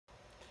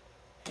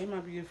Hey my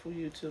beautiful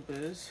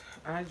YouTubers.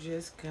 I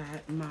just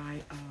got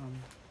my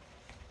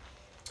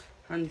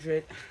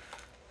 100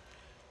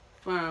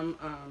 from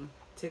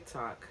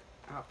TikTok.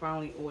 I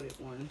finally ordered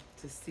one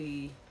to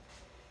see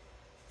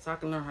so I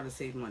can learn how to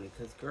save money,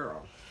 because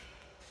girl,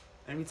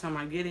 every time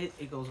I get it,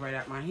 it goes right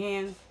out my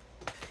hand,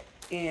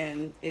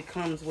 and it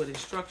comes with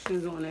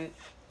instructions on it,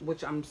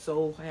 which I'm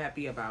so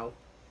happy about.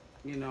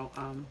 You know,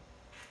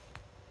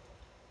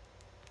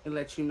 it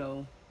lets you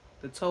know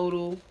the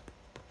total,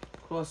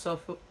 cross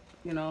off,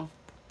 you know,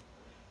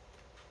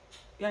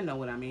 y'all know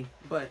what I mean.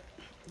 But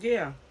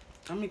yeah,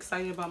 I'm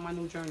excited about my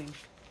new journey.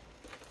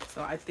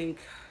 So I think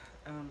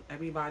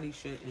everybody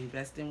should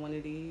invest in one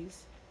of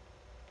these,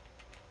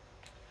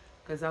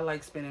 because I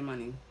like spending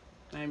money.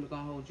 I ain't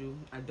gonna hold you.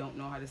 I don't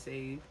know how to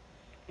save.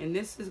 And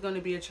this is going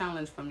to be a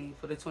challenge for me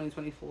for the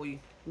 2024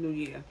 new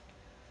year.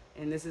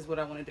 And this is what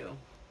I want to do.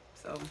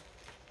 So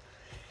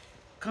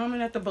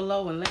comment at the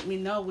below and let me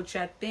know what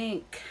y'all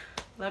think.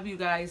 Love you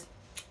guys.